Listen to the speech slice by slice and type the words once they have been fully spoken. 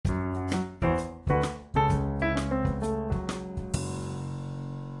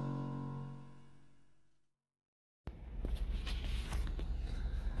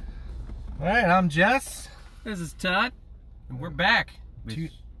All right, I'm Jess. This is Todd, and we're back.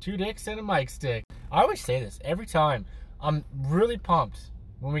 Two dicks and a mic stick. I always say this every time. I'm really pumped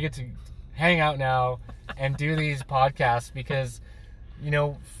when we get to hang out now and do these podcasts because,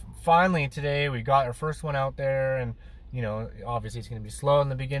 finally today we got our first one out there, and, obviously it's going to be slow in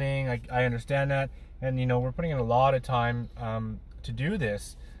the beginning. I understand that. And, we're putting in a lot of time to do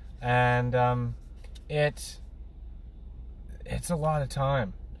this. And it's a lot of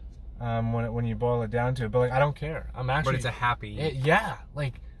time. When you boil it down to it, but I don't care. I'm actually. But it's a happy.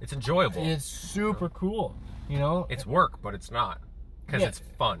 It's enjoyable. It's super cool. It's work, but it's not because it's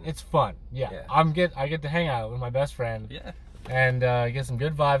fun. It's fun. Yeah. I get to hang out with my best friend. Yeah. And get some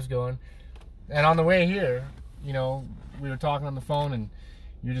good vibes going. And on the way here, we were talking on the phone, and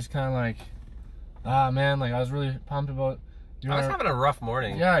you're just kind of like, man, I was really pumped about. I was having a rough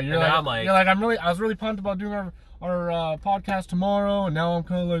morning. Yeah, I was really pumped about doing our podcast tomorrow, and now I'm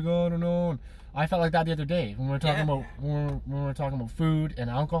kind of like, oh, I don't know. And I felt like that the other day when we were talking about when we were talking about food and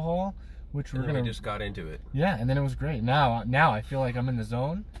alcohol, which we just got into it. Yeah, and then it was great. Now I feel like I'm in the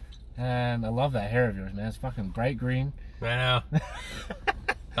zone, and I love that hair of yours, man. It's fucking bright green. I know.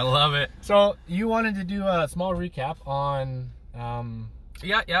 I love it. So you wanted to do a small recap on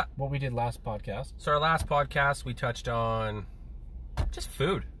what we did last podcast. So our last podcast we touched on just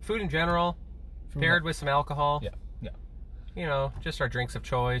food in general. Paired with some alcohol. Yeah. Just our drinks of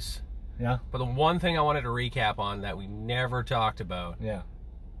choice. Yeah. But the one thing I wanted to recap on that we never talked about. Yeah.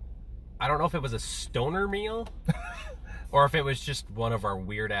 I don't know if it was a stoner meal or if it was just one of our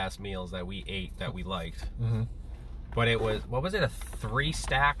weird ass meals that we ate that we liked. Mm-hmm. But it was, what was it? A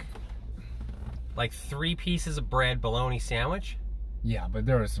 3-stack? 3 pieces of bread bologna sandwich? Yeah, but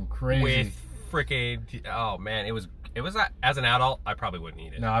there was some crazy. With freaking, oh man, it was as an adult, I probably wouldn't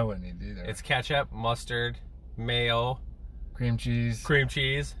eat it. No, I wouldn't eat it either. It's ketchup, mustard, mayo, cream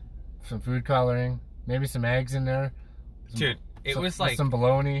cheese, some food coloring, maybe some eggs in there. Dude, it was like some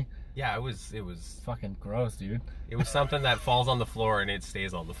bologna. Yeah, it was fucking gross, dude. It was something that falls on the floor and it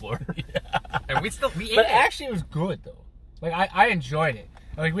stays on the floor. Yeah. And we ate it. But actually, it was good though. I enjoyed it.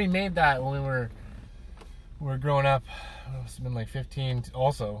 We made that when we were growing up. It's been 15.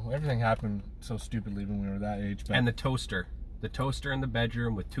 Also, everything happened so stupidly when we were that age. But... And the toaster in the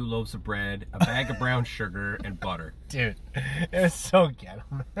bedroom with 2 loaves of bread, a bag of brown sugar, and butter. Dude, it was so ghetto.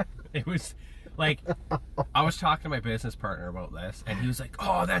 It was I was talking to my business partner about this, and he was like,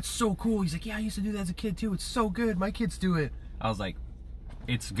 "Oh, that's so cool." He's like, "Yeah, I used to do that as a kid too. It's so good. My kids do it." I was like,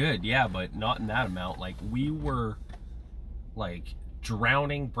 "It's good, yeah, but not in that amount." We were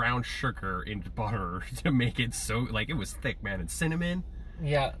drowning brown sugar in butter to make it so it was thick, man, and cinnamon.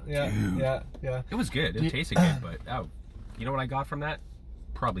 Yeah. Dude. Yeah. It was good. It tasted good, but you know what I got from that?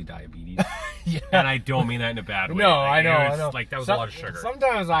 Probably diabetes. Yeah. And I don't mean that in a bad way. No, I know. That was a lot of sugar.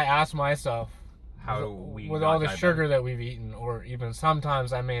 Sometimes I ask myself, how we with all the sugar that we've eaten, or even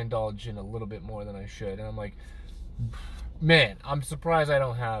sometimes I may indulge in a little bit more than I should, and I'm like, man, I'm surprised I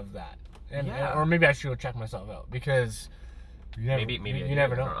don't have that, or maybe I should go check myself out because. You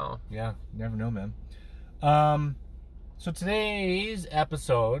never know. Yeah, you never know, man. So today's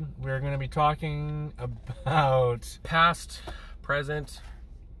episode, we're going to be talking about past, present,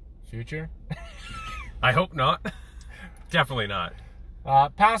 future. I hope not. Definitely not.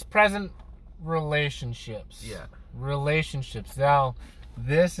 Past, present relationships. Yeah. Relationships. Now,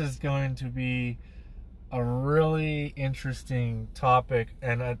 this is going to be a really interesting topic,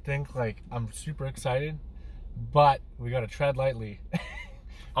 and I think I'm super excited. But we gotta tread lightly.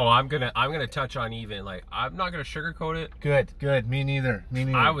 Oh, I'm gonna touch on even I'm not gonna sugarcoat it. Good. Me neither.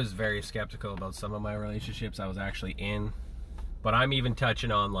 I was very skeptical about some of my relationships I was actually in, but I'm even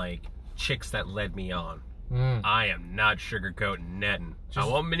touching on chicks that led me on. I am not sugarcoating nothing. I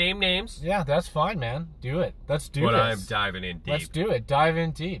won't name names. Yeah, that's fine, man. Do it. Let's do this. But I'm diving in deep. Let's do it. Dive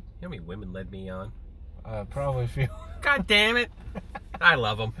in deep. You know how many women led me on? Probably a few. God damn it! I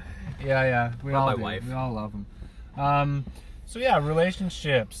love them. Yeah. We all my do. wife. We all love them. So yeah,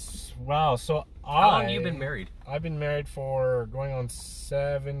 relationships. Wow. So how long have you been married? I've been married for going on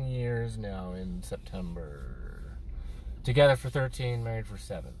 7 years now in September. Together for 13, married for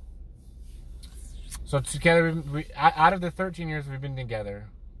 7. So together, out of the 13 years we've been together,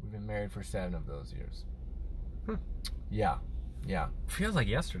 we've been married for 7 of those years. Yeah. Feels like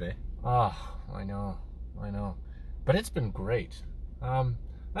yesterday. Oh, I know. But it's been great.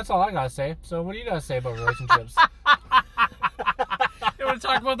 That's all I gotta say. So what do you gotta say about relationships? You want to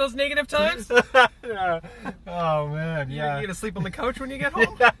talk about those negative times? Yeah. Oh man, yeah. You gonna sleep on the couch when you get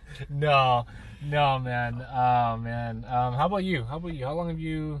home? No, man. Oh man. How about you? How long have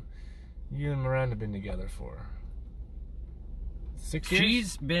you and Miranda been together for? 6 years.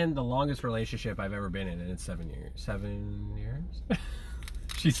 She's been the longest relationship I've ever been in, and it's 7 years. 7 years?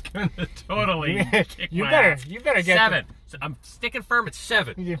 She's gonna totally kick You my better ass. you better get 7. So I'm sticking firm at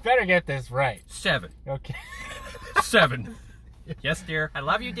 7. You better get this right. 7. Okay. 7. Yes, dear. I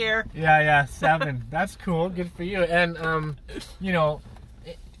love you, dear. Yeah, 7. That's cool. Good for you. And you know,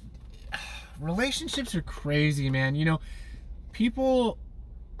 relationships are crazy, man. You know, people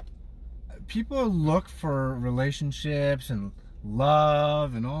look for relationships and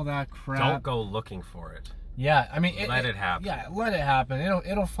love and all that crap. Don't go looking for it. Yeah, I mean, Let it happen. Yeah, let it happen.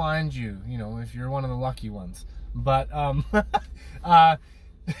 It'll find you. You know, if you're one of the lucky ones. But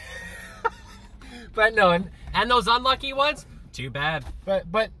but no, And those unlucky ones, too bad. but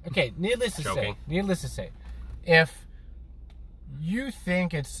okay. Needless to say, if you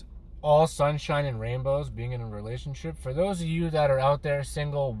think it's all sunshine and rainbows being in a relationship, for those of you that are out there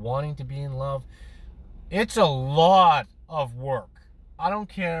single, wanting to be in love, it's a lot of work. I don't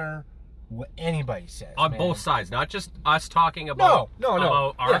care what anybody says. On man. both sides, not just us talking about, No.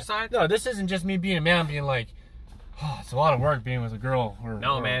 about our side. No, this isn't just me being a man being like, oh, it's a lot of work being with a girl.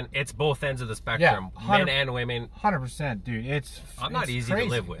 No, man, it's both ends of the spectrum, Yeah, men and women. 100%, dude. I'm not easy crazy.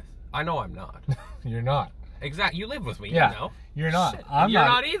 to live with. I know I'm not. You're not. Exactly. You live with me, Yeah, you know. you're not. Shit, I'm you're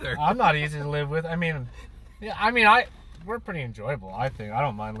not either. I'm not easy to live with. I mean, we're pretty enjoyable. I think I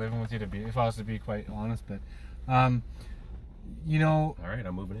don't mind living with you if I was to be quite honest. But, you know, All right,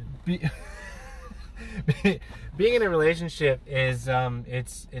 I'm moving in. being in a relationship is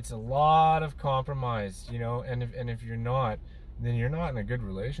it's a lot of compromise, you know. And if you're not, then you're not in a good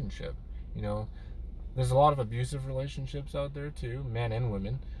relationship. You know, there's a lot of abusive relationships out there too, men and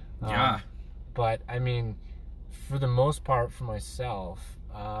women. Yeah. But I mean, for the most part, for myself,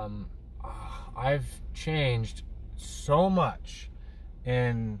 I've changed so much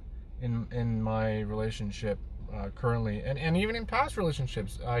in my relationship currently, and even in past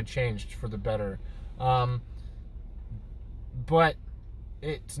relationships, I changed for the better. But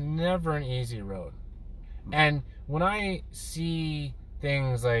it's never an easy road. And when I see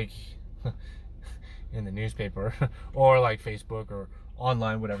things like in the newspaper or like Facebook or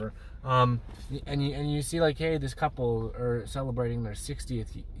online, whatever, and you see like, hey, this couple are celebrating their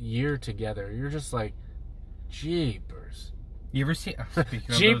 60th year together, you're just like, jeepers. You ever see?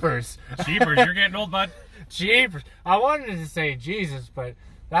 Jeepers. Jeepers, you're getting old, bud. Jeepers. I wanted to say Jesus, but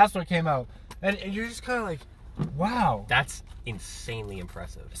that's what came out. And you're just kind of like, wow. That's insanely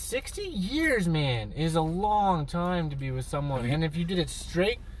impressive. 60 years, man, is a long time to be with someone. And if you did it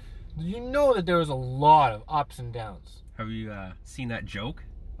straight, you know that there was a lot of ups and downs. Have you seen that joke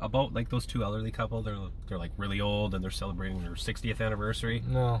about like those two elderly couple? They're like really old and they're celebrating their 60th anniversary.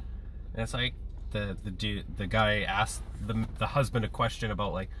 No. And it's like the guy asked the husband a question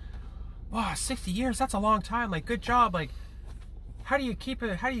about like, wow, 60 years, that's a long time. Like, good job. Like, how do you keep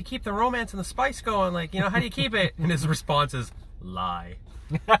it? How do you keep the romance and the spice going? Like, you know, how do you keep it? And his response is, lie.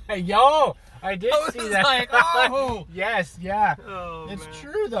 Yo, I did see that. Like, oh, yes, yeah. Oh, it's man.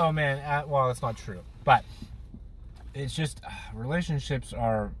 true though, man. Well, it's not true, but it's just relationships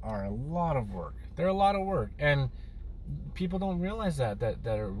are a lot of work. They're a lot of work, and people don't realize that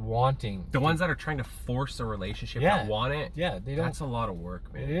are wanting The ones that are trying to force a relationship, Yeah. that want it, Yeah, they don't. that's a lot of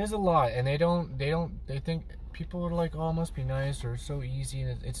work, man. It is a lot, and they think people are like, oh, it must be nice or so easy,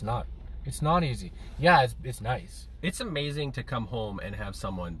 and it's not. It's not easy. Yeah, it's nice. It's amazing to come home and have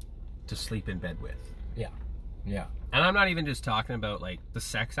someone to sleep in bed with. Yeah. And I'm not even just talking about like the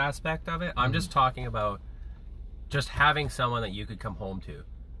sex aspect of it. I'm just talking about just having someone that you could come home to.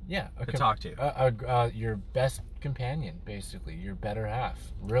 Yeah. To talk to. Your best companion, basically, your better half.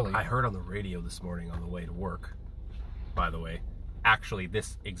 Really. I heard on the radio this morning on the way to work, by the way, actually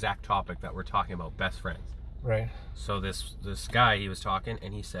this exact topic that we're talking about, best friends. Right. So this guy, he was talking,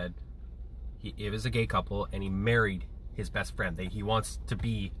 and he said it was a gay couple, and he married his best friend. He wants to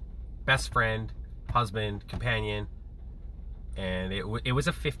be best friend, husband, companion, and it was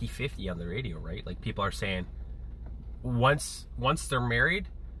a 50-50 on the radio, right? Like, people are saying once they're married,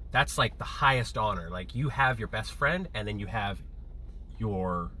 that's like the highest honor. Like, you have your best friend, and then you have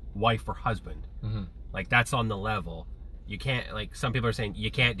your wife or husband. Mm-hmm. Like, that's on the level. You can't, like, some people are saying you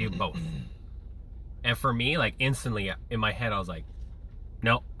can't do both. And for me, like, instantly in my head, I was like,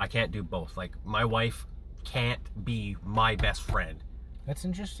 no, I can't do both. Like, my wife can't be my best friend. That's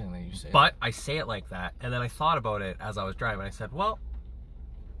interesting that you say. But I say it like that, and then I thought about it as I was driving. I said, well,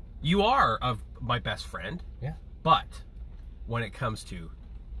 you are of my best friend. Yeah. But when it comes to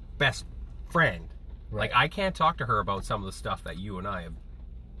best friend, Right. like, I can't talk to her about some of the stuff that you and I have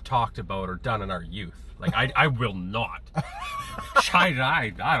talked about or done in our youth. Like, I will not.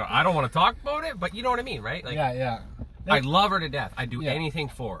 I don't want to talk about it, but you know what I mean, right? Like, Yeah. I love her to death. I'd do anything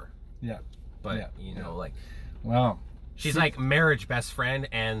for her. Yeah. But, you know, like... Well... She's like marriage best friend,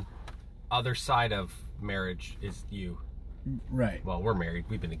 and other side of marriage is you. Right. Well, we're married.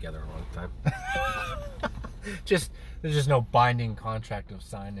 We've been together a long time. There's just no binding contract of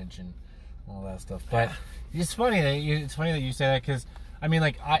signage and all that stuff. But it's funny that you say that, because I mean,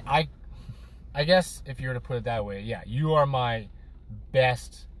 like, I guess if you were to put it that way, yeah, you are my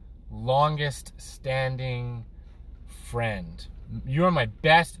best, longest standing friend. You are my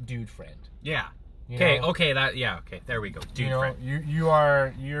best dude friend. Yeah. Okay, okay, there we go. Dude friend.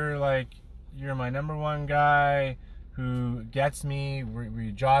 You're my number one guy who gets me.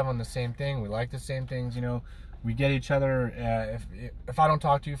 We drive on the same thing. We like the same things, you know. We get each other. If I don't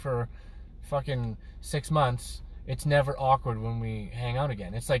talk to you for fucking 6 months, it's never awkward when we hang out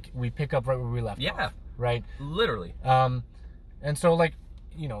again. It's like we pick up right where we left off. Right? Literally. And so, like,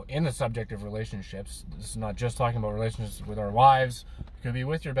 you know, in the subject of relationships, this is not just talking about relationships with our wives. It could be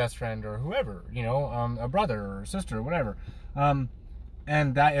with your best friend or whoever, you know, a brother or sister or whatever. And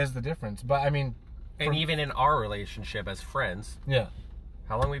that is the difference. But I mean, and even in our relationship as friends, how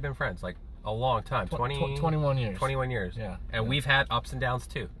long have we been friends? Like a long time. 21 years. 21 years. Yeah. And we've had ups and downs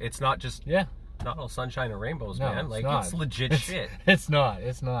too. It's not just not all sunshine and rainbows, No, man. it's Like not. it's legit shit. It's not.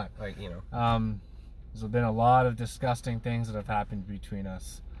 Like, you know. There's been a lot of disgusting things that have happened between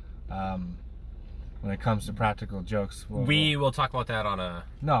us. When it comes to practical jokes, we'll talk about that on a.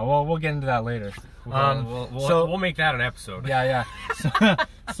 No, we'll get into that later. We'll make that an episode. Yeah.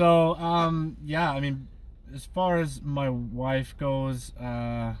 I mean, as far as my wife goes,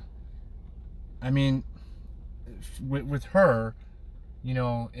 I mean, with her, you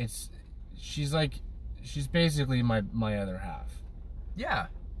know, she's basically my other half. Yeah.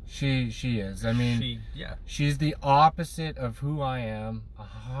 She is. I mean, she's the opposite of who I am,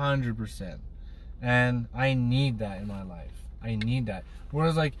 100%. And I need that in my life. I need that.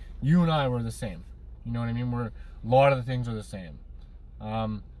 Whereas, like, you and I were the same. You know what I mean? A lot of the things are the same.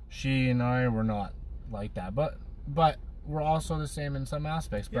 She and I were not like that. But we're also the same in some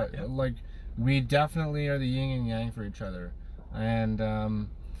aspects. But, like, we definitely are the yin and yang for each other. And,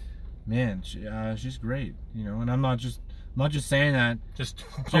 man, she's great. You know, and I'm not just saying that just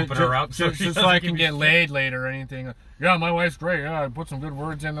pumping her up just so I can get laid later or anything. Yeah, my wife's great. Yeah, I put some good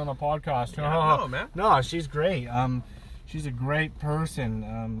words in on the podcast. No, man. No, she's great. She's a great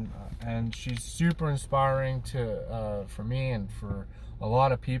person, and she's super inspiring for me and for a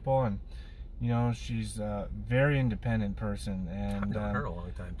lot of people. And you know, she's a very independent person. And I've known her a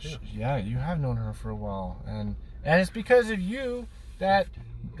long time too. Yeah, you have known her for a while, and it's because of you that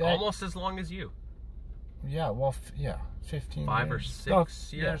almost as long as you. Yeah, well, 15 5 or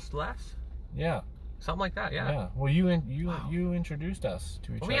 6 years less. Yeah, something like that. Yeah. Well, you introduced us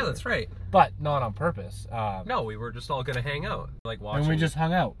to each other. Oh yeah, that's right. But not on purpose. No, we were just all gonna hang out, like watching. And we just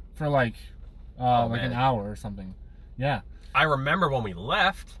hung out for like an hour or something. Yeah. I remember when we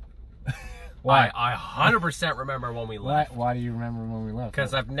left. Why? I 100% remember when we left. Why do you remember when we left?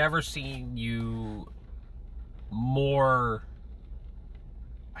 Because I've never seen you more.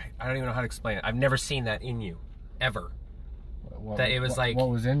 I don't even know how to explain it. I've never seen that in you, ever. What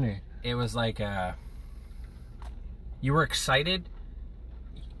was in me? It was like you were excited.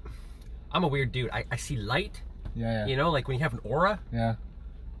 I'm a weird dude. I see light. Yeah. You know, like when you have an aura. Yeah.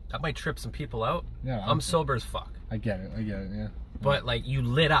 That might trip some people out. Yeah. I'm sober as fuck. I get it. Yeah. But like you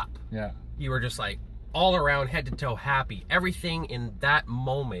lit up. Yeah. You were just like all around, head to toe, happy. Everything in that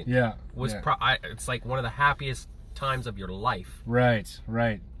moment. Was it's like one of the happiest times of your life. Right.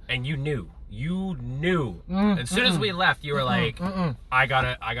 And you knew. As soon as we left, you were like, I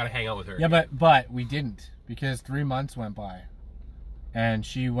gotta hang out with her. Yeah, but we didn't, because 3 months went by, and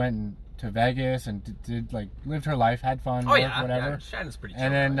she went to Vegas and did like lived her life, had fun, whatever. Yeah, Shannon's pretty chill.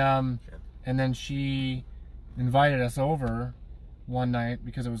 And then she invited us over one night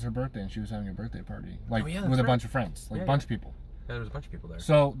because it was her birthday and she was having a birthday party, like with a bunch of friends, like a bunch of people. Yeah, there was a bunch of people there.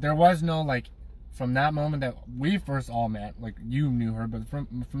 So there was no like. From that moment that we first all met, like you knew her, but from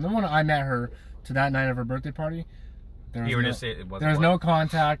the moment I met her to that night of her birthday party, there was no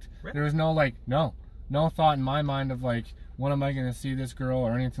contact. Really? There was no like no thought in my mind of like, when am I going to see this girl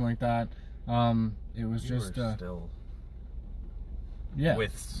or anything like that. It was just still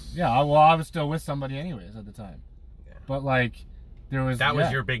I was still with somebody anyways at the time. Yeah. But like there was that was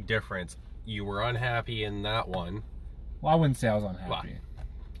your big difference. You were unhappy in that one. Well, I wouldn't say I was unhappy. Well,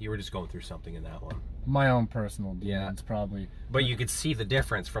 you were just going through something in that one. My own personal demons, probably. But you could see the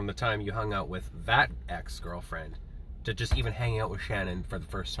difference from the time you hung out with that ex-girlfriend to just even hang out with Shannon for the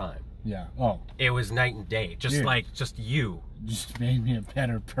first time. Yeah. Oh, It was night and day. Just Dude. like, just you. just made me a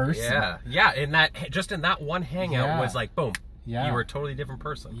better person. Yeah. Yeah, in that, just in that one hangout Yeah. was like, boom. Yeah. You were a totally different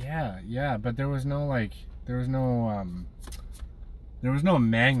person. Yeah, but there was no like, there was no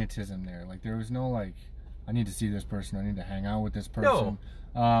magnetism there. Like there was no like, I need to see this person. I need to hang out with this person.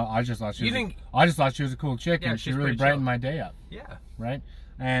 I just thought she was a cool chick, Yeah, and she she's really pretty brightened chill. my day up. Yeah. Right?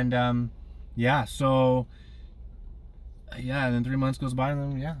 And yeah, so yeah, and then 3 months goes by,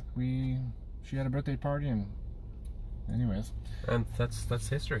 and then she had a birthday party, and anyways, And that's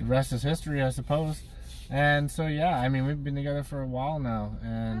history. the rest is history, I suppose. And so yeah, I mean, we've been together for a while now,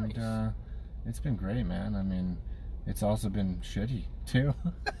 and Nice. it's been great, man. I mean, it's also been shitty too.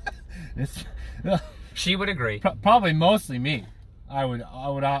 It's She would agree. probably mostly me. I would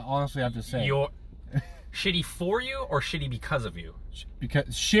honestly have to say You're shitty for you or shitty because of you?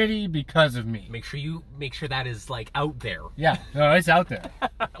 because of me. Make sure that is like out there. Yeah, no, it's out there.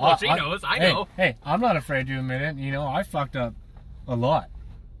 Well, she knows. I know. Hey, I'm not afraid to admit it. You know, I fucked up a lot.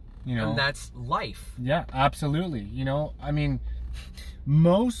 You know, And that's life. yeah, absolutely. You know, I mean,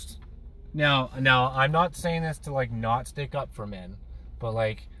 now I'm not saying this to like not stick up for men, but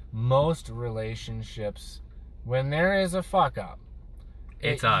like most relationships, when there is a fuck up,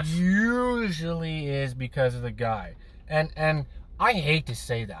 It's it us. usually is because of the guy. And I hate to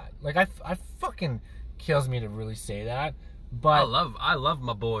say that. Like I fucking kills me to really say that. But I love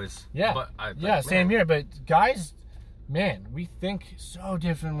my boys. yeah, But same man, here. But guys, man, we think so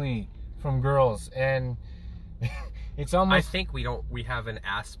differently from girls, and it's I almost think we have an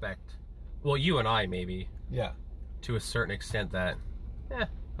aspect. Well, you and I maybe yeah, to a certain extent that, I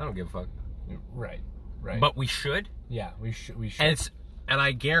don't give a fuck. right. But we should. Yeah, we should. And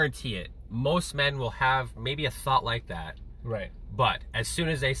I guarantee it. Most men will have maybe a thought like that. Right. But as soon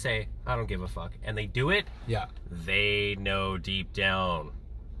as they say, I don't give a fuck, and they do it, Yeah. they know deep down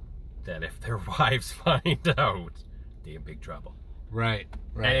that if their wives find out, they're in big trouble. Right.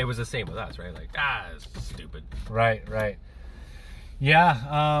 And it was the same with us, right? Like, it's stupid. Right.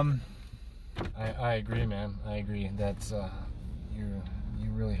 Yeah. I agree, man. I agree. That's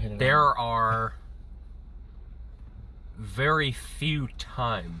you really hit it. There on. are very few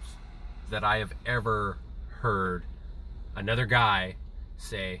times that I have ever heard another guy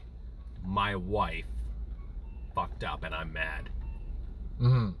say, my wife fucked up and I'm mad.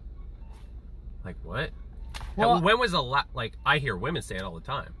 Mm-hmm. Like, what? Well, when was the like, I hear women say it all the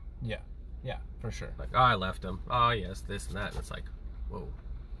time. yeah, for sure. Like, I left him. Oh, yes, this and that. And it's like, whoa,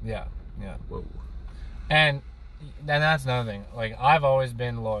 Yeah. whoa. And that's another thing. Like, I've always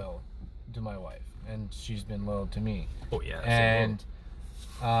been loyal to my wife, and she's been loyal to me. Oh, yeah. same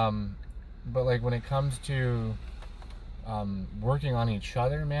And, but like when it comes to working on each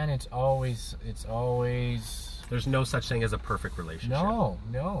other, man, it's always. There's no such thing as a perfect relationship.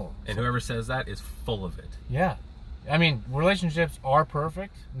 No. And whoever says that is full of it. Yeah. I mean, relationships are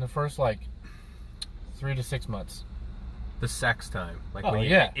perfect in the first, like, 3 to 6 months. The sex time. Like, Oh, when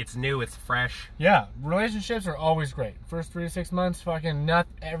yeah. it's new, it's fresh. Yeah. Relationships are always great. First 3 to 6 months, fucking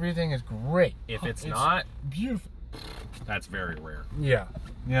everything is great. If it's not, beautiful. that's very rare. Yeah.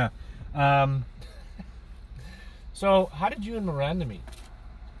 So, how did you and Miranda meet?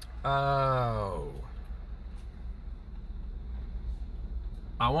 Oh.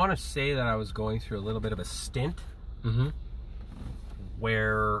 I want to say that I was going through a little bit of a stint Mm-hmm.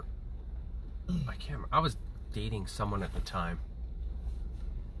 where I can't remember. I was dating someone at the time.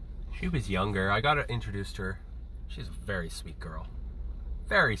 She was younger. I got introduced to her. She's a very sweet girl.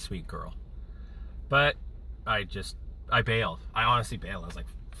 Very sweet girl. But I bailed. I honestly bailed. I was like,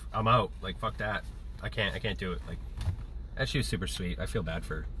 I'm out. Like, fuck that. I can't do it. Like, and she was super sweet. I feel bad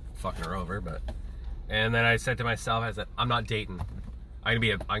for fucking her over, but. And then I said to myself, I said, I'm not dating. I'm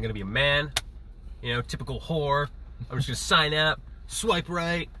gonna be a man. You know, typical whore. I'm just gonna sign up, swipe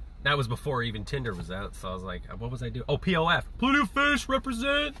right. That was before even Tinder was out, so I was like, what was I doing? Oh, POF. Plenty of fish,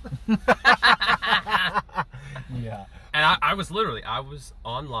 represent. Yeah. And I was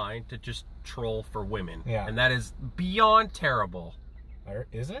online to just troll for women. Yeah. And that is beyond terrible.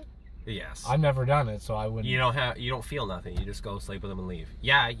 Is it? Yes. I've never done it, so I wouldn't. You don't feel nothing. You just go sleep with them and leave.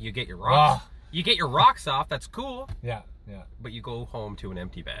 Yeah, you get your rocks. Ah. You get your rocks off. That's cool. Yeah. But you go home to an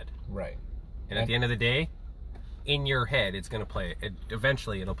empty bed. Right. And at the end of the day, in your head, it's gonna play.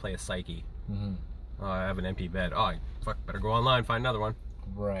 Eventually, it'll play a psyche. Mm-hmm. Oh, I have an empty bed. Oh, better go online, find another one.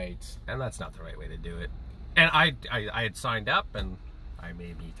 Right. And that's not the right way to do it. And I had signed up, and I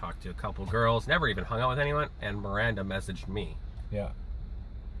maybe talked to a couple girls, never even hung out with anyone. And Miranda messaged me, Yeah.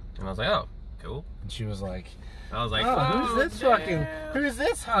 and I was like, oh, cool. And she was like, I was like, oh, who's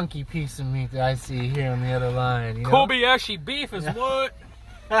this hunky piece of meat that I see here on the other line? You know? Kobayashi beef is what?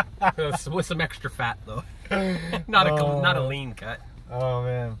 With some extra fat though. not a lean cut. Oh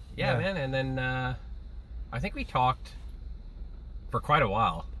man. Yeah, man. And then I think we talked for quite a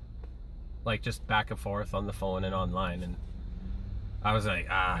while, like just back and forth on the phone and online. And I was like,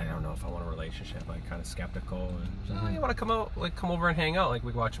 I don't know if I want a relationship. Like kind of skeptical. And she's like, oh, you want to come over and hang out? Like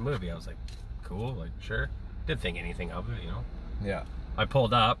we could watch a movie. I was like, cool. Like sure. Didn't think anything of it, you know. Yeah. I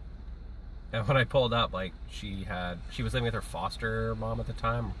pulled up. And when I pulled up, like she was living with her foster mom at the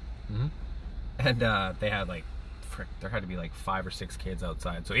time, and they had like, there had to be like 5 or 6 kids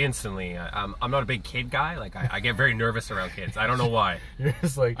outside. So instantly, I'm not a big kid guy. Like I get very nervous around kids. I don't know why. You're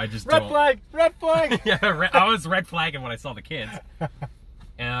just like, I just red flag. Yeah, I was red flagging when I saw the kids,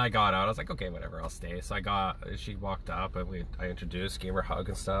 and I got out. I was like, okay, whatever, I'll stay. So she walked up, and I introduced, gave her a hug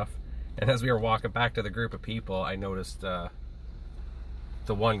and stuff. And as we were walking back to the group of people, I noticed.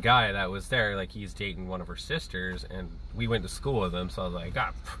 The one guy that was there, like he's dating one of her sisters, and we went to school with him. So I was like,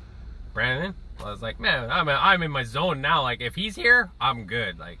 Brandon. I was like, man, I'm in my zone now. Like if he's here, I'm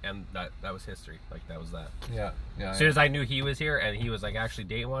good. Like, and that was history. Like that was that. Yeah. As soon as I knew he was here and he was like actually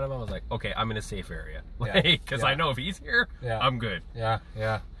dating one of them, I was like, okay, I'm in a safe area. Like, because I know if he's here, I'm good. Yeah.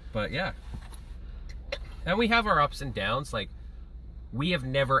 But yeah, and we have our ups and downs. Like we have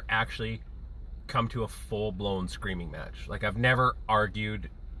never actually come to a full-blown screaming match. Like I've never argued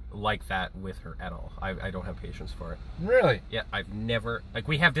like that with her at all. I don't have patience for it. Really? Yeah, I've never, like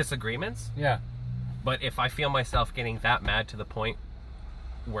we have disagreements. Yeah. But if I feel myself getting that mad to the point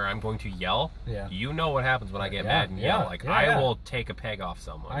where I'm going to yell, you know what happens when I get mad and yell. Like I will take a peg off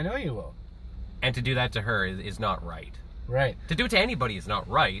someone. I know you will. And to do that to her is not right. Right. To do it to anybody is not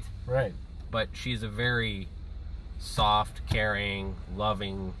right. Right. But she's a very soft, caring,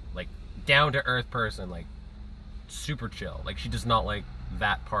 loving, like down to earth person, like super chill. Like she does not like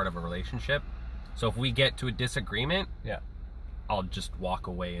that part of a relationship. So if we get to a disagreement, I'll just walk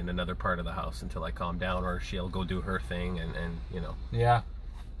away in another part of the house until I calm down, or she'll go do her thing, and you know. Yeah.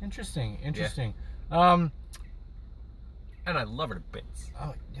 Interesting. Yeah. And I love her to bits.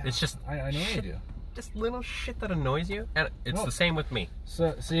 Oh yeah. It's just I know shit, you do. Just little shit that annoys you, and it's the same with me.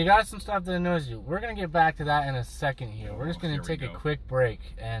 So you got some stuff that annoys you. We're gonna get back to that in a second here. We're just gonna take a quick break,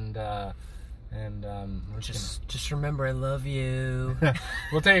 and we're just remember I love you.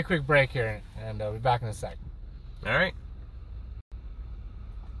 We'll take a quick break here, and we'll be back in a sec. All right.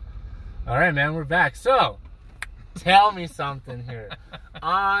 All right, man, we're back. So, tell me something here.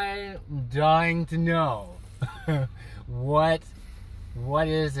 I'm dying to know what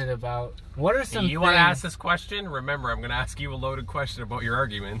is it about? What are some? You want to ask this question? Remember, I'm going to ask you a loaded question about your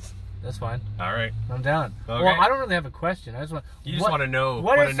arguments. That's fine. All right. I'm down. Okay. Well, I don't really have a question. I just want. You just want to know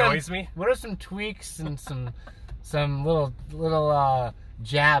what annoys me? What are some tweaks and some little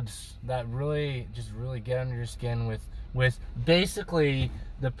jabs that really get under your skin with basically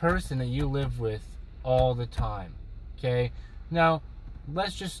the person that you live with all the time? Okay. Now,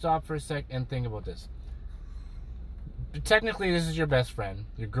 let's just stop for a sec and think about this. Technically, this is your best friend,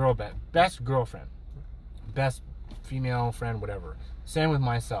 your best girlfriend, best female friend, whatever. Same with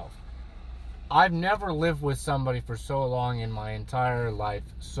myself. I've never lived with somebody for so long in my entire life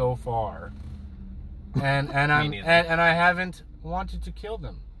so far, and I haven't wanted to kill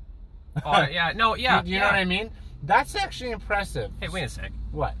them. Oh yeah, no, yeah. Do you know what I mean? That's actually impressive. Hey, wait a sec.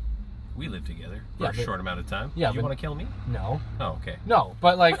 What? We live together for a short amount of time. Yeah, you want to kill me? No. Oh, okay. No,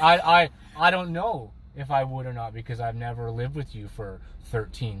 but like I don't know if I would or not, because I've never lived with you for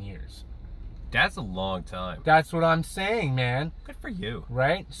 13 years. That's a long time. That's what I'm saying, man. Good for you.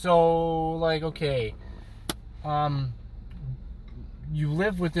 Right? So, like, okay, you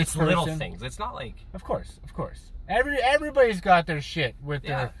live with this person. It's little things. It's not like... Of course. Everybody's got their shit with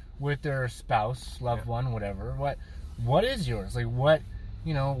their spouse, loved one, whatever. What is yours? Like, what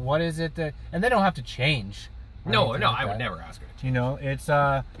is it that... And they don't have to change. No, like I would never ask her to change. You know,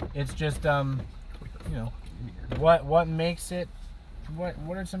 it's just, what makes it...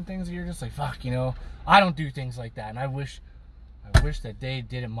 What are some things that you're just like, fuck, I don't do things like that, and I wish that they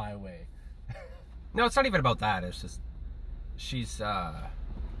did it my way. No, it's not even about that. It's just she's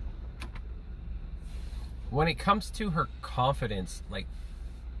when it comes to her confidence, like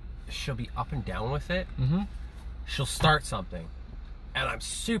she'll be up and down with it. Mm-hmm. She'll start something, and I'm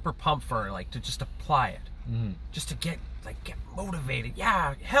super pumped for her, like to just apply it, just to get motivated.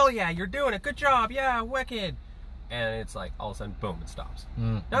 Yeah, hell yeah, you're doing it. Good job. Yeah, wicked. And it's like, all of a sudden, boom, it stops.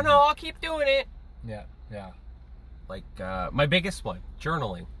 Mm-hmm. No, I'll keep doing it. Yeah. Like, my biggest one,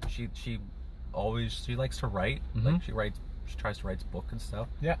 journaling. She likes to write. Mm-hmm. Like, she tries to write a book and stuff.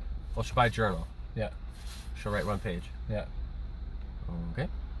 Yeah. Well, she'll buy a journal. Yeah. She'll write one page. Yeah. Okay.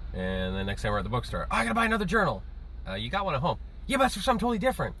 And then next time we're at the bookstore, I gotta buy another journal. You got one at home. Yeah, but it's for something totally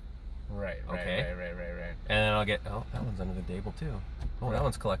different. Right. Okay. Right. And then I'll get, oh, that one's under the table too. Oh, that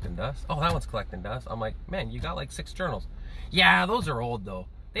one's collecting dust. Oh, that one's collecting dust. I'm like, man, you got like 6 journals. Yeah, those are old though.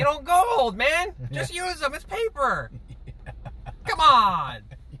 They don't go old, man. Just use them. It's paper. Come on.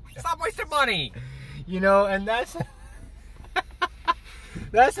 Stop wasting money. You know, and that's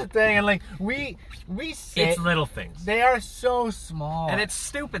that's the thing. And like we say It's little things. they are so small, And it's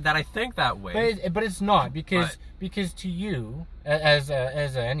stupid that I think that way. but it's not because to you as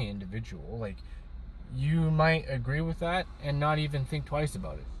any individual, like you might agree with that and not even think twice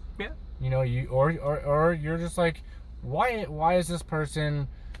about it. Yeah. You know, you or you're just like, why is this person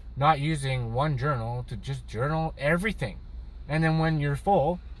not using one journal to just journal everything, and then when you're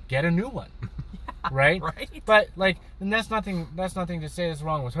full, get a new one. Right? Right. But like, and that's nothing to say that's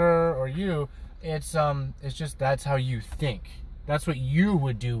wrong with her or you. It's just that's how you think. That's what you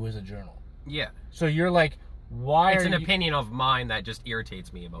would do with a journal. Yeah. So you're like, why It's are an you... opinion of mine that just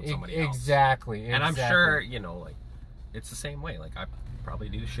irritates me about somebody else. Exactly. And I'm sure, you know, like, it's the same way. Like, I probably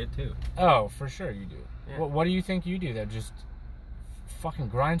do shit too. Oh, for sure you do. Yeah. What do you think you do that just fucking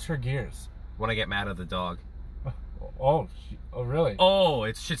grinds her gears? When I get mad at the dog. Oh, really?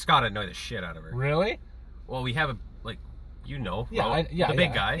 Oh, shit's gotta annoy the shit out of her. Really? Well, we have a, like, you know, Yeah, the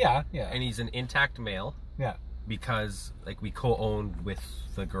big guy. Yeah. And he's an intact male Yeah. because, like, we co-owned with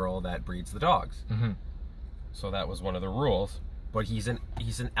the girl that breeds the dogs. Mm-hmm. So that was one of the rules. But he's an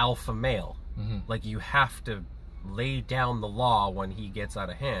alpha male. Mm-hmm. Like, you have to lay down the law when he gets out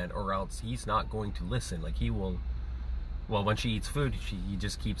of hand, or else he's not going to listen. Like, he will. Well, when she eats food, he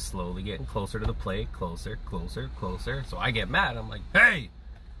just keeps slowly getting closer to the plate, closer. So I get mad. I'm like, hey,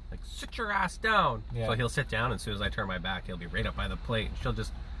 like, sit your ass down. Yeah. So he'll sit down, and as soon as I turn my back, he'll be right up by the plate, and she'll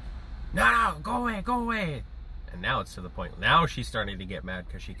just, no, go away. And now it's to the point. Now she's starting to get mad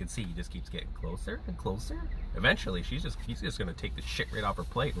because she can see he just keeps getting closer and closer. Eventually, he's just gonna take the shit right off her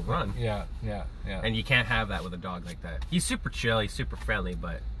plate and run. Yeah. And you can't have that with a dog like that. He's super chill, he's super friendly,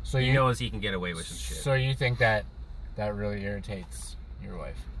 but So he you- knows he can get away with some shit. So you think that really irritates your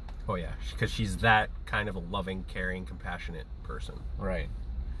wife? Oh yeah, because she's that kind of a loving, caring, compassionate person. Right.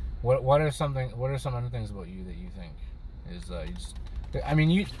 What are some other things about you that you think is you just? I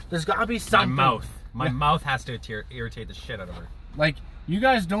mean, there's gotta be something. My mouth has to irritate the shit out of her. Like, you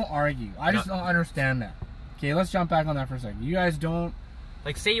guys don't argue. I just don't understand that. Okay, let's jump back on that for a second. You guys don't.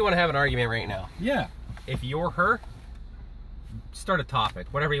 Like, say you want to have an argument right now. Yeah. If you're her, start a topic,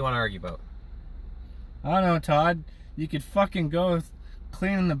 whatever you want to argue about. I don't know, Todd. You could fucking go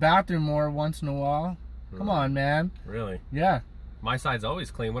cleaning the bathroom more once in a while. Come on, man. Really? Yeah. My side's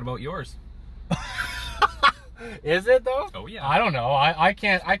always clean. What about yours? Is it though? Oh yeah. I don't know. I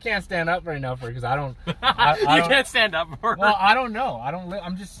can't stand up right now for it because I don't. You don't- can't stand up for her. Well, I don't know.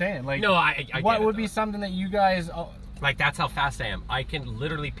 I'm just saying. Like, No, I what get it, would be though. something that you guys? Like, that's how fast I am. I can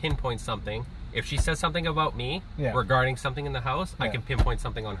literally pinpoint something. If she says something about me Yeah. regarding something in the house, I Yeah. can pinpoint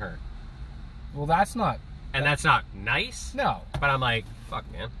something on her. Well, that's not. And that's not nice, No. but I'm like, fuck,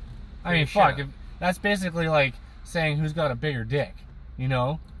 man. I mean, Shut fuck. up. That's basically like saying who's got a bigger dick. You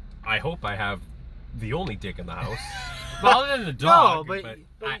know? I hope I have the only dick in the house. Well, other than the dog. but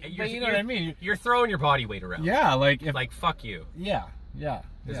you know what I mean. You're throwing your body weight around. Yeah. Like if. Like, fuck you. Yeah.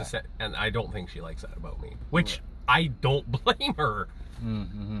 And I don't think she likes that about me. Which, I don't blame her.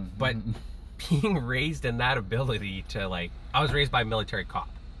 Mm-hmm. But being raised in that ability to, like, I was raised by a military cop.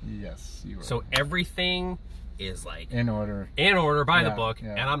 Yes, you were. So everything is, like, in order. by the Yeah, book,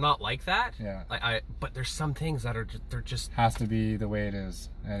 yeah. and I'm not like that. Yeah. But there's some things that are they're just Has to be the way it is,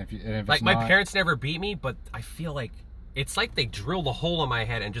 and if it's like, my not, parents never beat me, but I feel like it's like they drilled a hole in my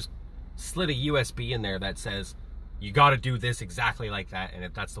head and just slid a USB in there that says you got to do this exactly like that, and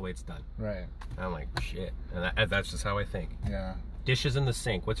if that's the way it's done. Right. And I'm like, shit, and that's just how I think. Yeah. Dishes in the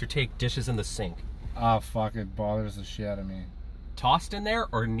sink. What's your take? Dishes in the sink. Oh fuck! It bothers the shit out of me. Tossed in there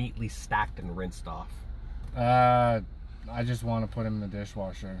or neatly stacked and rinsed off? I just want to put them in the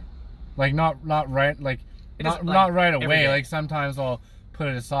dishwasher. Like not right, like It not is, like, not right every away. day. Like sometimes I'll put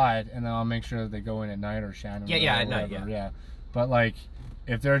it aside and then I'll make sure that they go in at night or Shannon. Yeah, or at night, whatever, yeah. But like,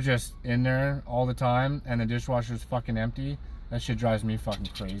 if they're just in there all the time and the dishwasher's fucking empty, that shit drives me fucking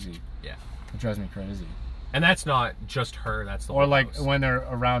crazy. Yeah. It drives me crazy. And that's not just her. That's the Or whole like house. when they're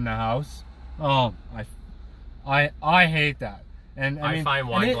around the house. Oh, I hate that. And I mean, find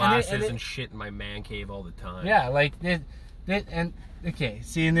wine and glasses it- and shit in my man cave all the time. Yeah, like and okay,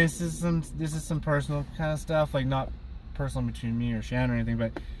 see, and this is some personal kind of stuff, like not personal between me or Shannon or anything,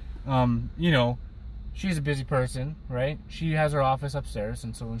 but you know, she's a busy person, right? She has her office upstairs,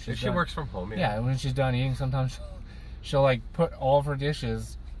 and so when she's She done, works from home. yeah, when she's done eating, sometimes she'll like put all of her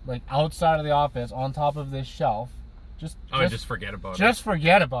dishes like outside of the office on top of this shelf. Just forget about it. Just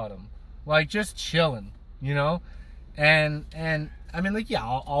forget about them. Like, just chilling, you know? And I mean, like, yeah,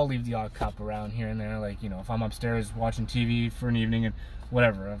 I'll leave the odd cup around here and there. Like, you know, if I'm upstairs watching TV for an evening and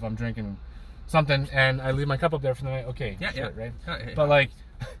whatever, if I'm drinking something and I leave my cup up there for the night, okay, Yeah, sure, yeah. right? But, like,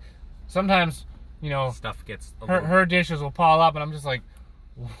 sometimes, you know, Stuff gets her dishes will pile up and I'm just like,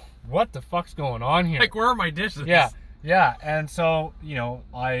 what the fuck's going on here? like, where are my dishes? Yeah, and so, you know,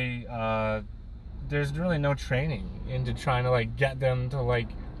 there's really no training into trying to, like, get them to, like,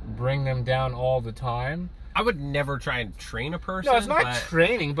 bring them down all the time. I would never try and train a person. No, it's not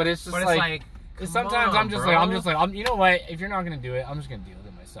training, but it's just like sometimes I'm just like, you know what? If you're not gonna do it, I'm just gonna deal with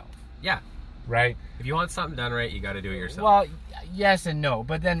it myself. Yeah. Right. If you want something done right, you got to do it yourself. Well, yes and no,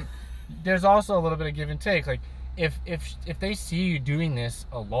 but then there's also a little bit of give and take. Like, if they see you doing this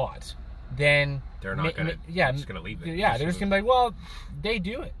a lot, then they're not gonna. They're just gonna leave it. Yeah, they're just gonna be like, well, they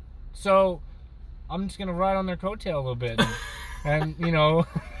do it, so I'm just gonna ride on their coattail a little bit, and you know.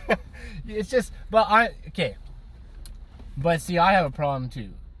 It's just, but see, I have a problem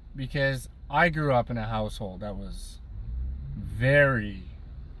too, because I grew up in a household that was very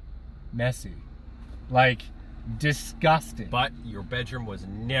messy, like disgusting. But your bedroom was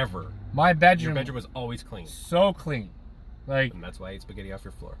never. My bedroom. Your bedroom was always clean. So clean, like. And that's why I ate spaghetti off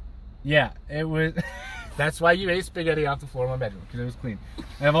your floor. Yeah, it was. That's why you ate spaghetti off the floor of my bedroom, because it was clean.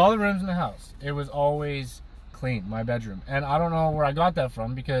 And of all the rooms in the house, it was always clean, my bedroom. And I don't know where I got that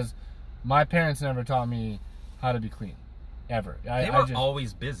from, because my parents never taught me how to be clean, ever. They were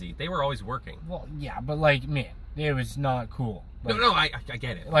always busy. They were always working. Well, yeah, but like, man, it was not cool. Like, no, I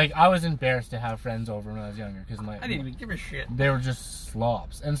get it. Like, I was embarrassed to have friends over when I was younger, because I didn't even give a shit. They were just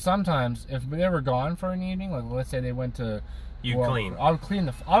slobs. And sometimes, if they were gone for an evening, like let's say they went to clean. I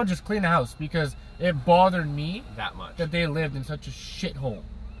would just clean the house, because it bothered me that much that they lived in such a shithole.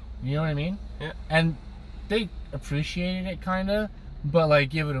 You know what I mean? Yeah. And they appreciated it, kind of, but like,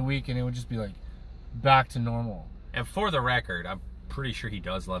 give it a week and it would just be like back to normal. And for the record, I'm pretty sure he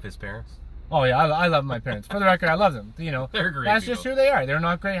does love his parents. Oh yeah, I love my parents. For the record, I love them. You know, they're great. That's just who they are. They're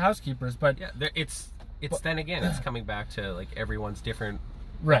not great housekeepers, but yeah, then again, it's coming back to like everyone's different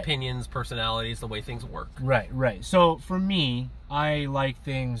right. opinions, personalities, the way things work. Right. So for me, I like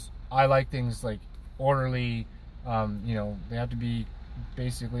things like orderly. You know, they have to be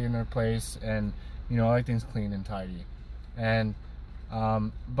basically in their place, and you know, I like things clean and tidy. And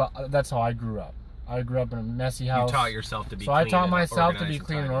but that's how I grew up. I grew up in a messy house. You taught yourself to be clean. So I taught myself to be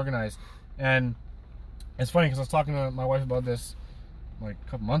clean and organized. And it's funny, because I was talking to my wife about this like a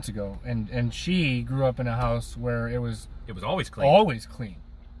couple months ago, and she grew up in a house where it was always clean,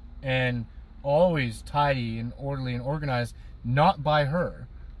 and always tidy and orderly and organized, not by her,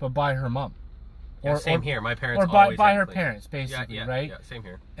 but by her mom. Yeah, same here. My parents or by her parents, basically, right? Yeah, same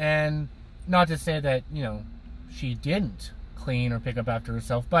here. And not to say that, you know, she didn't clean or pick up after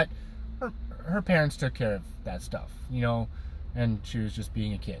herself, but her parents took care of that stuff, you know, and she was just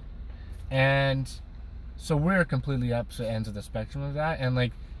being a kid. And so we're completely opposite ends of the spectrum of that, and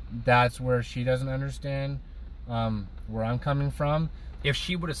like, that's where she doesn't understand where I'm coming from. If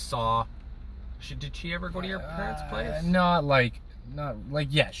she would have did she ever go to your parents' place? Not like,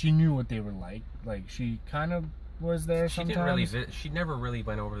 yeah, she knew what they were like. Like, she kind of was there sometimes. She never really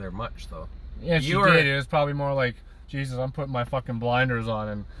went over there much, though. Yeah, she did. It was probably more like, Jesus, I'm putting my fucking blinders on,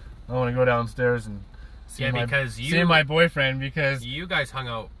 and I want to go downstairs and see my boyfriend, because you guys hung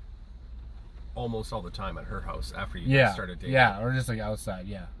out almost all the time at her house after you guys started dating. Yeah, or just like outside.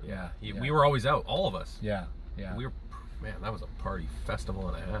 Yeah. We were always out, all of us. Yeah. Man, that was a party festival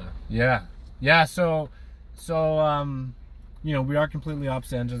and a half. Yeah. So you know, we are completely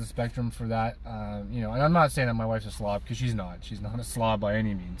opposite ends of the spectrum for that. You know, and I'm not saying that my wife's a slob, because she's not. She's not a slob by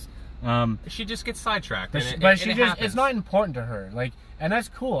any means. She just gets sidetracked, but it's not important to her. Like, and that's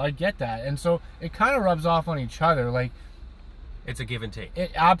cool. I get that, and so it kind of rubs off on each other. Like, it's a give and take.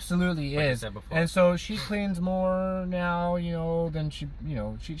 It absolutely like is. I said before. And so she cleans more now, you know, than she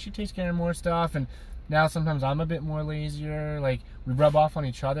takes care of more stuff, and now sometimes I'm a bit more lazier. Like, we rub off on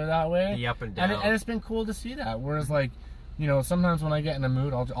each other that way. The up and down. And it's been cool to see that. Whereas, like, you know, sometimes when I get in a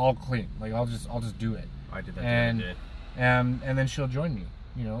mood, I'll clean. Like, I'll just do it. I did that the other day. And then she'll join me,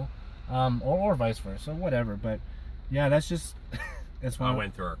 you know, or vice versa, whatever. But yeah, that's just. I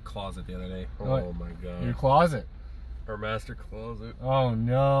went through our closet the other day. Oh my god. Your closet. Our master closet. Oh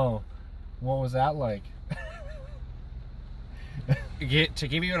no. What was that like? To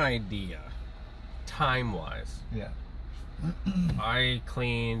give you an idea, time-wise. Yeah. I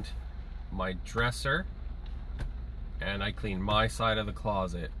cleaned my dresser, and I cleaned my side of the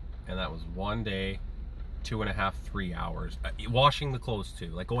closet, and that was one day, 2.5, 3 hours. Washing the clothes too,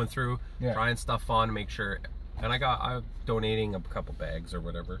 like going through, trying stuff on to make sure. And I'm donating a couple bags or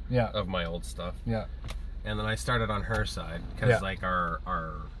whatever of my old stuff. Yeah. And then I started on her side because like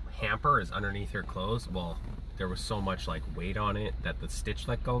our hamper is underneath her clothes. Well, there was so much like weight on it that the stitch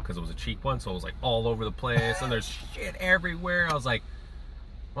let go because it was a cheap one, so it was like all over the place and there's shit everywhere. I was like,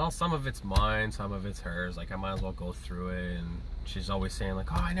 well, some of it's mine, some of it's hers. Like I might as well go through it. And she's always saying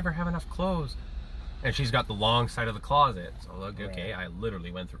like, oh, I never have enough clothes. And she's got the long side of the closet. So look, okay, I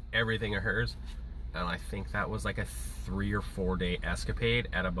literally went through everything of hers. And I think that was like a 3 or 4 day escapade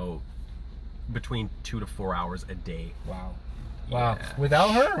at about between 2 to 4 hours a day. Wow. Yeah. Wow.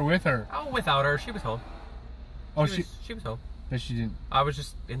 Without her or with her? Oh, without her. She was home. Oh, she was home. But she didn't. I was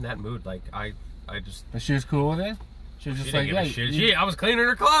just in that mood. Like I just. But she was cool with it. She was just like, yeah. Shit. I was cleaning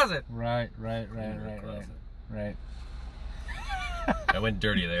her closet. Right. I went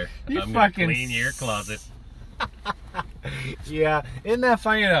dirty there. I'm gonna clean your closet. Yeah. Isn't that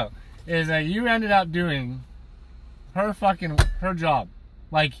funny though? Is that you ended up doing her job,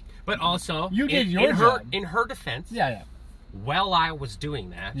 like. But also, you did your job. In her defense. Yeah. While I was doing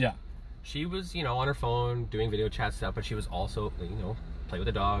that. Yeah. She was, on her phone doing video chat stuff, but she was also, play with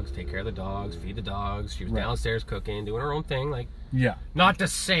the dogs, take care of the dogs, feed the dogs. She was downstairs cooking, doing her own thing. Like, yeah. Not to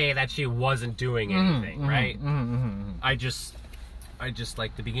say that she wasn't doing anything, right? I just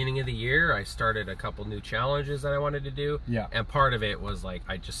like the beginning of the year, I started a couple new challenges that I wanted to do. Yeah. And part of it was like,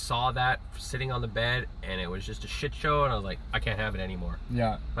 I just saw that sitting on the bed and it was just a shit show. And I was like, I can't have it anymore.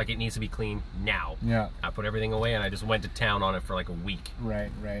 Yeah. Like it needs to be clean now. Yeah. I put everything away and I just went to town on it for like a week.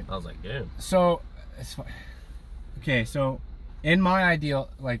 Right. I was like, yeah. So, okay, so in my ideal,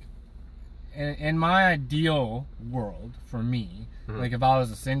 in my ideal world for me, like if I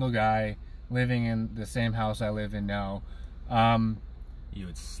was a single guy living in the same house I live in now, you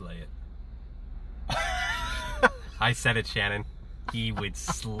would slay it. I said it, Shannon. He would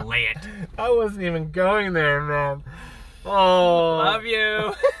slay it. I wasn't even going there, man. Oh, love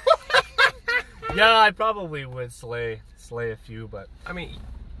you. Yeah, I probably would slay a few, but I mean,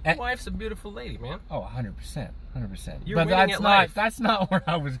 your wife's a beautiful lady, man. Oh, 100%, 100%. You're but winning at life. That's not where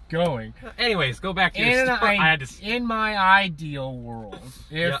I was going. Anyways, go back to your story. In my ideal world,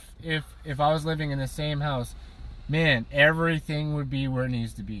 if I was living in the same house, man, everything would be where it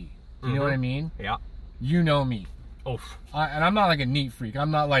needs to be. You know what I mean? Yeah. You know me. Oof. And I'm not like a neat freak.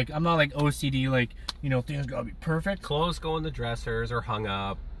 I'm not like OCD. Like, things gotta be perfect. Clothes go in the dressers or hung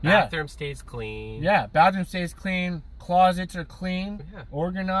up. Bathroom stays clean. Yeah, bathroom stays clean. Closets are clean,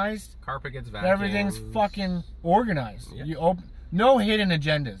 organized. Carpet gets vacuumed. Everything's fucking organized. Yeah. No hidden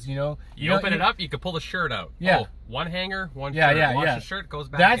agendas. You open it up, you can pull the shirt out. Yeah. Oh, one hanger, one shirt. Wash the shirt, goes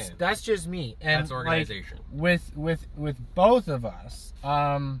back in. That's just me. And that's organization. With both of us,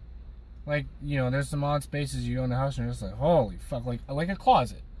 there's some odd spaces you go in the house and you're just like, holy fuck, like a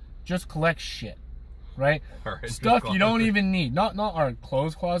closet. Just collect shit. Right? Stuff you don't even need. Not our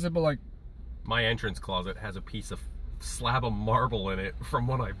clothes closet, but like my entrance closet has a piece of slab of marble in it from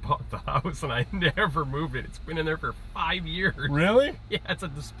when I bought the house and I never moved it. It's been in there for 5 years. Really? Yeah, it's a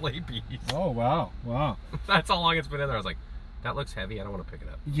display piece. Oh wow. That's how long it's been in there. I was like, that looks heavy, I don't want to pick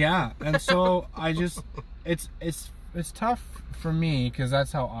it up. Yeah, and so I just it's tough for me because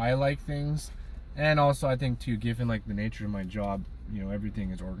that's how I like things. And also I think too, given like the nature of my job, everything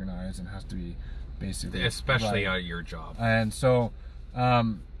is organized and has to be basically, especially your job. And so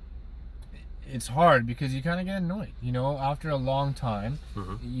it's hard because you kind of get annoyed, after a long time.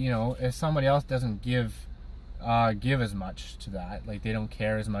 If somebody else doesn't give as much to that, like they don't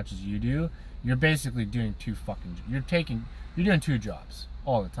care as much as you do, you're basically doing you're doing two jobs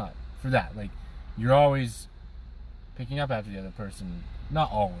all the time for that. Like you're always picking up after the other person, not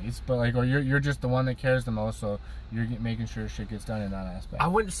always, but or you're just the one that cares the most, so you're making sure shit gets done in that aspect. I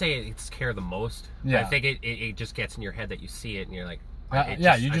wouldn't say it's care the most. Yeah. I think it just gets in your head that you see it and you're like,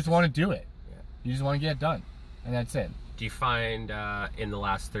 you just want to do it. You just want to get it done, and that's it. Do you find in the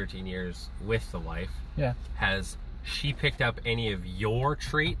last 13 years with the wife, has she picked up any of your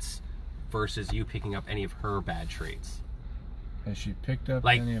traits versus you picking up any of her bad traits? Has she picked up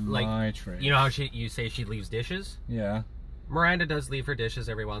any of my traits? You know how you say she leaves dishes? Yeah. Miranda does leave her dishes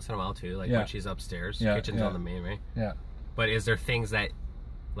every once in a while too, when she's upstairs. Kitchen's on the main, right? Yeah. But is there things that,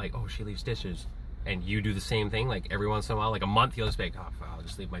 she leaves dishes, and you do the same thing, every once in a while, a month you'll just be like, oh, I'll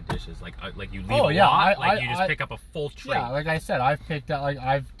just leave my dishes, you leave a lot, you just pick up a full tray. Yeah, like I said, I've picked up,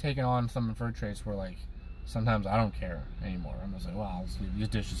 I've taken on some of her traits where sometimes I don't care anymore. I'm just like, well, I'll just leave these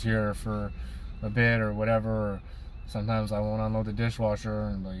dishes here for a bit or whatever, sometimes I won't unload the dishwasher,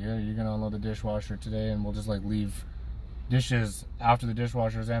 and like, yeah, you're gonna unload the dishwasher today, and we'll just like leave dishes after the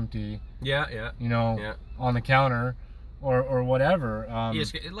dishwasher's empty. Yeah. You know, Yeah. on the counter, or whatever.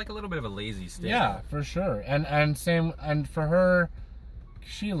 It's like a little bit of a lazy state. Yeah, for sure. And same, and for her,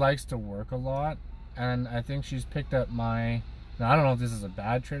 she likes to work a lot, and I think she's picked up my. Now I don't know if this is a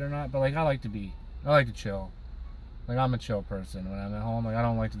bad trait or not, but like I like to chill. Like I'm a chill person when I'm at home. Like I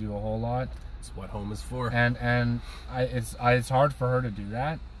don't like to do a whole lot. That's what home is for. And it's hard for her to do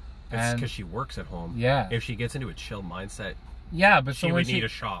that. It's because she works at home. Yeah. If she gets into a chill mindset, yeah, but she would need a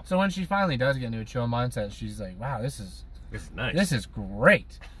shop. So when she finally does get into a chill mindset, she's like, "Wow, this is nice. This is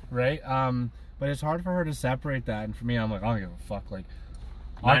great," right? But it's hard for her to separate that, and for me, I'm like, I don't give a fuck. Like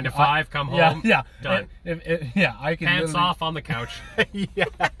 9 to 5, come home. Yeah, done. I can Pants literally- off on the couch.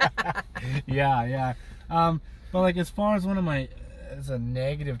 yeah. But like as far as as a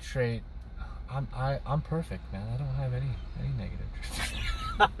negative trait, I'm perfect, man. I don't have any negative traits.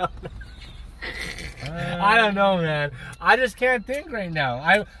 I don't know, man. I just can't think right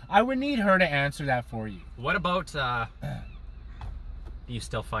now. I would need her to answer that for you. What about do you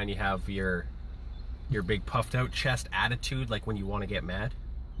still find you have your big puffed out chest attitude like when you want to get mad?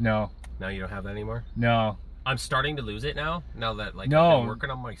 No. Now you don't have that anymore? No. I'm starting to lose it now that like No. I've been working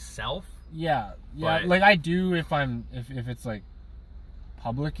on myself. Yeah. But- Like I do if it's like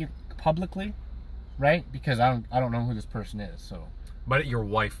publicly, right? Because I don't know who this person is, so. But your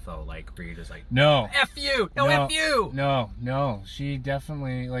wife though, like where you're just like, No. F you! No, F you! No. She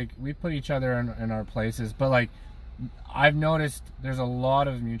definitely, like, we put each other in our places, but like I've noticed there's a lot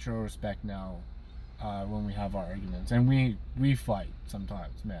of mutual respect now when we have our arguments, and we fight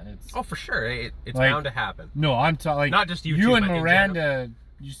sometimes, man. It's Oh, for sure. It's Like- bound to happen. no, I'm like Not just you You two, and but in Miranda,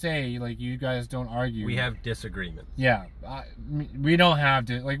 you say like you guys don't argue. We have disagreements. Yeah, we don't have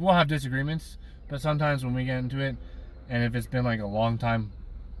to, like, we'll have disagreements, but sometimes when we get into it, and if it's been like a long time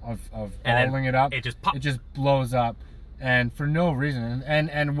of And then bottling it up, it just pops. it just blows up, and for no reason.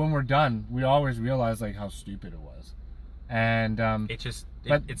 And when we're done, we always realize like how stupid it was, and It's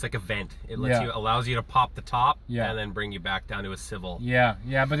like a vent. It Yeah. allows you to pop the top, Yeah. and then bring you back down to a civil. yeah.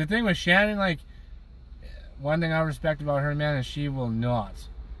 But the thing with Shannon, like, one thing I respect about her, man, is she will not.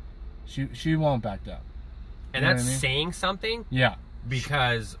 She won't back down. And You know that's what I mean? saying something, Yeah.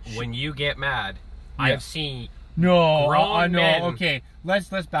 because when you get mad, Yeah. I've seen No. Grown No. men Okay. Let's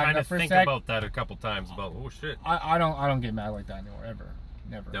back kind up of for a think sec. about that a couple times. About oh shit. I don't get mad like that anymore, ever.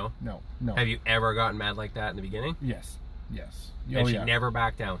 Never. No? No. Have you ever gotten mad like that in the beginning? Yes. And she never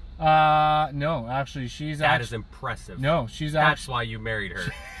backed down. No, actually, she's That is impressive. No, she's That's actually. why you married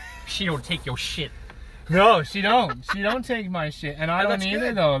her. She don't take your shit. No, she don't. She don't take my shit, and I And don't that's either.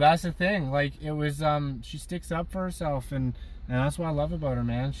 good. Though that's the thing. Like it was, she sticks up for herself, and that's what I love about her,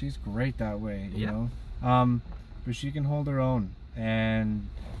 man. She's great that way, you Yeah. know. But she can hold her own, and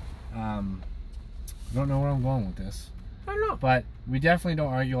I don't know where I'm going with this. I don't know. But we definitely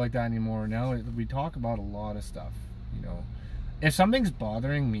don't argue like that anymore. Now we talk about a lot of stuff, you know. If something's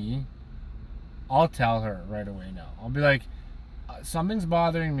bothering me, I'll tell her right away now. I'll be like, something's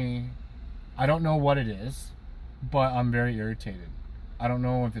bothering me. I don't know what it is, but I'm very irritated. I don't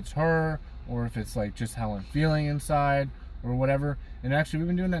know if it's her or if it's like just how I'm feeling inside or whatever. And actually, we've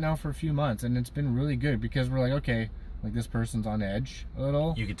been doing that now for a few months, and it's been really good because we're like, okay, like this person's on edge a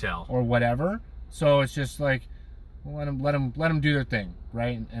little You could tell. or whatever. So it's just like, let them do their thing,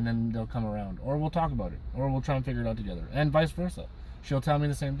 right? And then they'll come around, or we'll talk about it, or we'll try and figure it out together, and vice versa. She'll tell me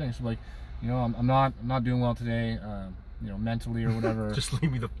the same thing. She'll be like, you know, I'm not doing well today, you know, mentally or whatever. Just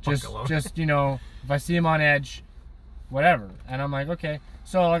leave me the fuck alone. just you know, if I see him on edge, whatever. And I'm like, okay.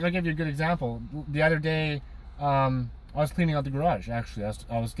 So like, I'll give you a good example. The other day, I was cleaning out the garage. Actually,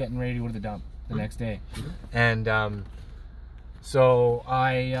 I was getting ready to go to the dump the next day, and so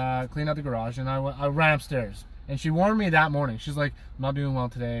I cleaned out the garage, and I ran upstairs. And she warned me that morning. She's like, I'm not doing well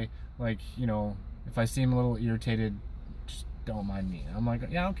today. Like, you know, if I seem a little irritated, just don't mind me. And I'm like,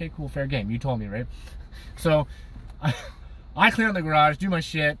 yeah, okay, cool, fair game. You told me, right? So I clean out the garage, do my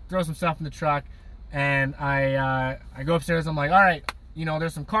shit, throw some stuff in the truck, and I go upstairs. I'm like, all right, you know,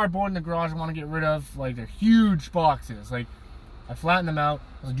 there's some cardboard in the garage I want to get rid of. Like, they're huge boxes. Like, I flatten them out.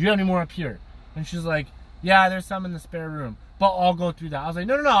 I was like, do you have any more up here? And she's like, yeah, there's some in the spare room, but I'll go through that. I was like,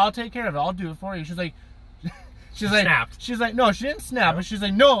 no, I'll take care of it. I'll do it for you. She's like, Snapped. She's like, no, she didn't snap, but she's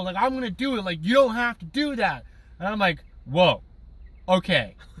like, no, like, I'm gonna do it. Like, you don't have to do that. And I'm like, whoa,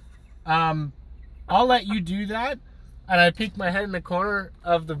 okay, I'll let you do that. And I peeked my head in the corner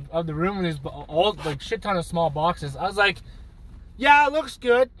of the room, and there's all like shit ton of small boxes. I was like, yeah, it looks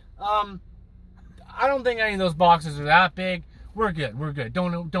good. I don't think any of those boxes are that big. We're good.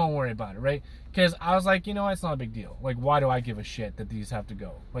 Don't worry about it, right? Because I was like, you know what, it's not a big deal. Like, why do I give a shit that these have to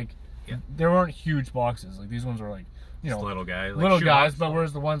go? Like, Yeah. there weren't huge boxes. Like, these ones were like, you know, Just little guys. Like little shoe guys, box. but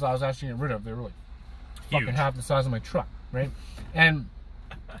whereas the ones I was actually getting rid of, they were like Huge. fucking half the size of my truck, right? And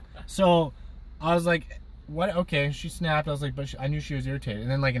so I was like, what? Okay, she snapped. I was like, but I knew she was irritated. And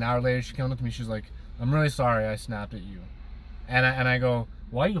then like an hour later, she came up to me. She's like, I'm really sorry I snapped at you. And I go,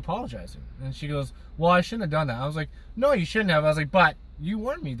 why are you apologizing? And she goes, well, I shouldn't have done that. I was like, no, you shouldn't have. I was like, but you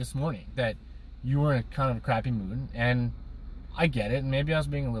warned me this morning that you were in a kind of a crappy mood, and I get it. And maybe I was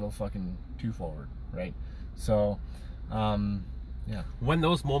being a little fucking too forward, right? So, yeah. When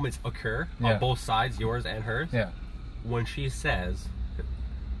those moments occur Yeah. on both sides, yours and hers, Yeah. when she says,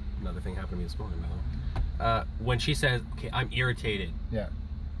 another thing happened to me this morning, by the way. When she says, okay, I'm irritated, Yeah.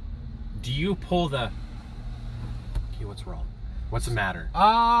 do you pull the, okay, what's wrong? What's the matter?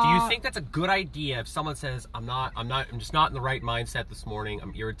 Do you think that's a good idea if someone says, I'm just not in the right mindset this morning,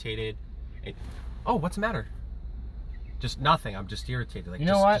 I'm irritated, and, oh, what's the matter? Just nothing, I'm just irritated. Like, You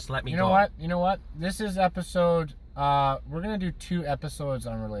know what? Just let me you go. know what? You know what? This is episode. We're gonna do 2 episodes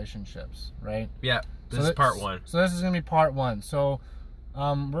on relationships, right? Yeah, this So is part 1. So this is gonna be part 1. So,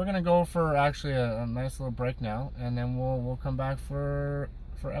 we're gonna go for actually a nice little break now, and then we'll come back for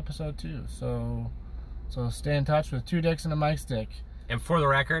episode 2. So stay in touch with 2 dicks and a mic stick. And for the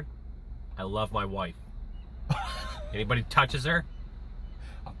record, I love my wife. Anybody touches her,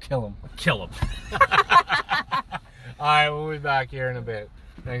 I'll kill him. kill him. All right, we'll be back here in a bit.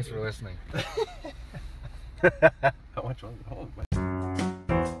 Thanks for listening. How much was it?